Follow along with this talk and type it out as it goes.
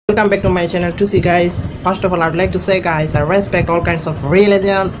Welcome back to my channel Twoc guys. First of all, I'd like to say guys, I respect all kinds of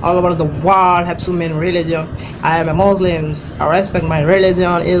religion all over the world. Have so many religion. I am a Muslim. I respect my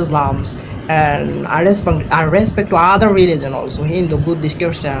religion, Islam, and I respect to other religion also, Hindu, Buddhist,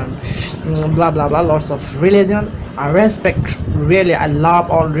 Christian, blah blah blah, lots of religion. I respect, really I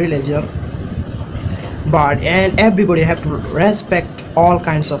love all religion, and everybody have to respect all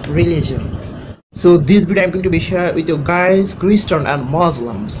kinds of religion. So this video I'm going to be sharing with you guys Christian and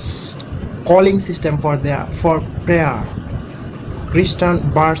Muslims calling system for prayer. Christian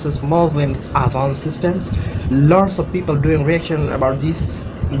versus Muslims Azan systems. Lots of people doing reaction about this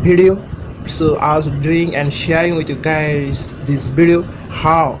video, so I was doing and sharing with you guys this video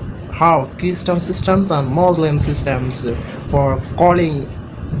how Christian systems and Muslim systems for calling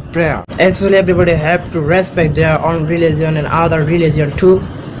prayer. Actually everybody have to respect their own religion and other religion too.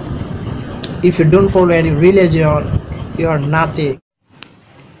 If you don't follow any religion, you are nothing.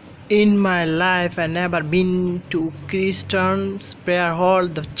 In my life, I never been to Christians prayer hall,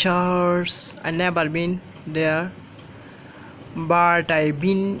 the church. I never been there, but I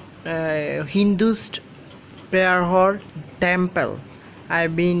been Hinduist prayer hall, temple. I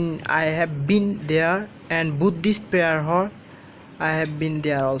have been there, and Buddhist prayer hall, I have been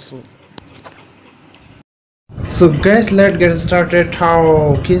there also. So guys, let's get started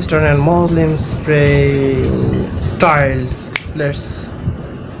how Christian and Muslims pray styles. Let's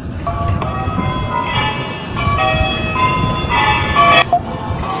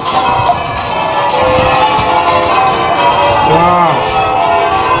wow,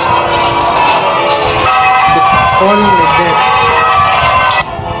 the calling like that.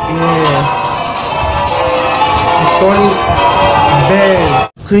 Yes, the calling bell.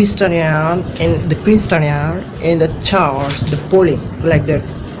 Christian in the church, the polling like that.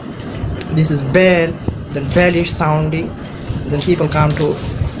 This is bell. The bell is sounding. Then people come to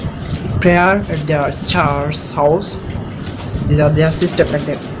prayer at their church house. These are their system like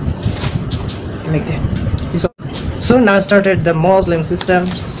that. So now started the Muslim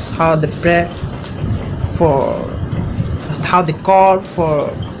systems, how they pray for, how they call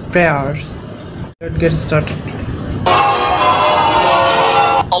for prayers. Let's get started.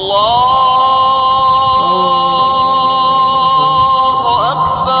 Allahuu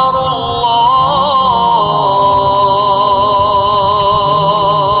Akbar, Allahuu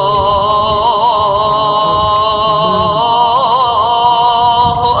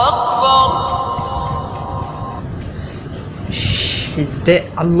Akbar. Is that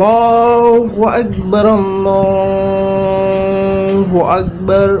Allahuu Akbar, Allahuu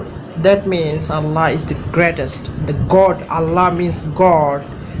Akbar? That means Allah is the greatest. The God, Allah means God.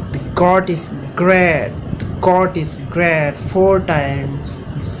 The God is great. The God is great. 4 times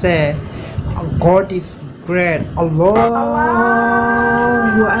say God is great. Allahu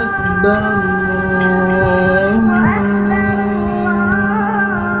Akbar.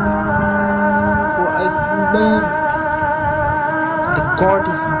 The God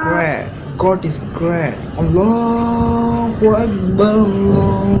is great. God is great. Allahu Akbar.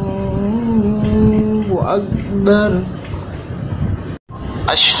 Allahu Akbar.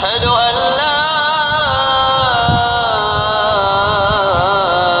 Aashhadu Allaa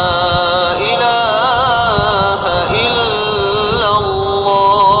ilaaha illallah.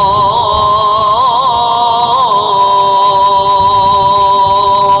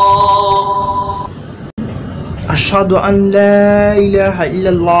 Aashhadu Allaa ilaha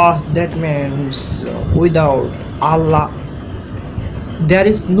illallah. That means without Allah there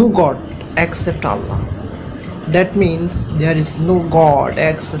is no God except Allah. That means there is no God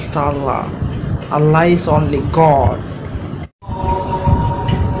except Allah. Allah is only God.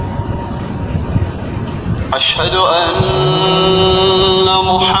 Aashhadu Aanna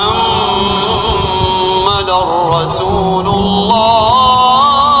Muhammadar rasulul-lah.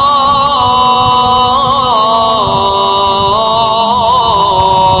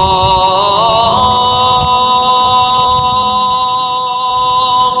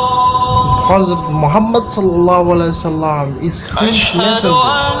 Muhammad sallallahu alaihi wasallam is His messenger,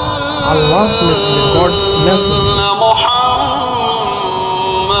 Allah's messenger, God's messenger. Muhammadar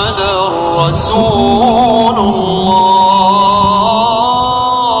rasulul-lah.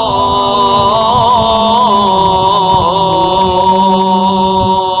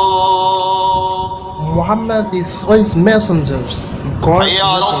 Muhammad is His messenger, God's Haiya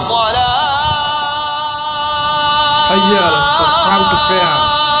Alas-salah. Haiya Alas-salah. Come to prayer.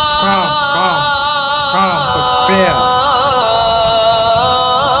 Come for prayer.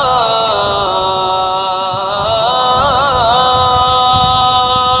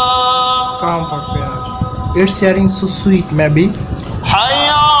 Come for prayer. It's hearing so sweet, maybe.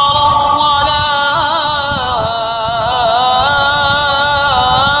 Haiya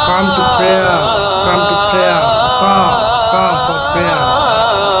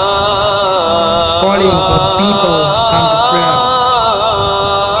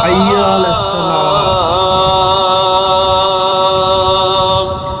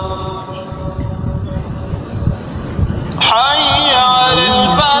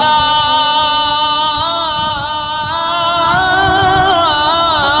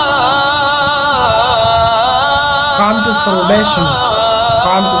celebration.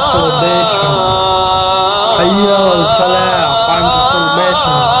 Come to celebration. Haiya Alal-falah. Come to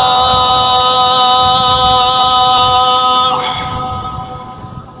celebration.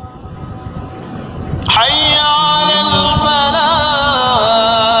 Haiya Alal-falah.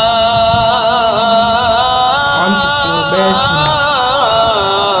 Come to celebration.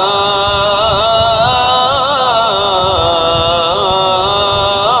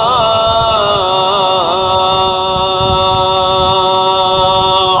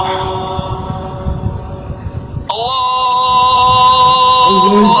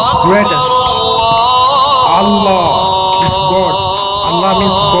 Allah is greatest. Allah is God. Allah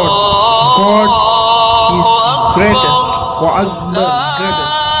means God. God is greatest. Wa Akbar,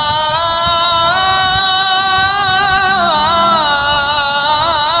 greatest.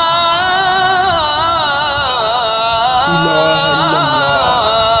 Ilaaha illallah.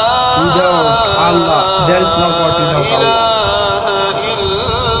 Without Allah, there is no God without Allah.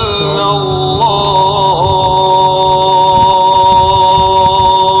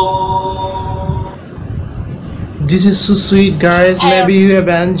 This is so sweet, guys. Maybe you have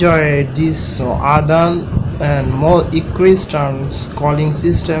enjoyed this Azan and more Christians calling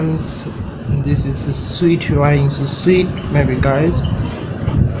systems. This is so sweet, hearing so sweet, maybe, guys.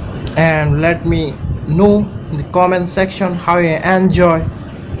 And let me know in the comment section how you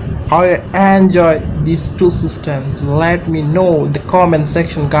enjoy these two systems. Let me know in the comment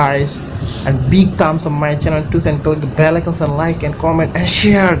section, guys. And big thumbs on my channel too, and click the bell icons and like and comment and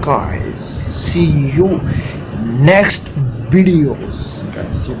share, guys. See you next videos,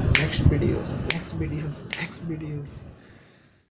 guys. See you next videos.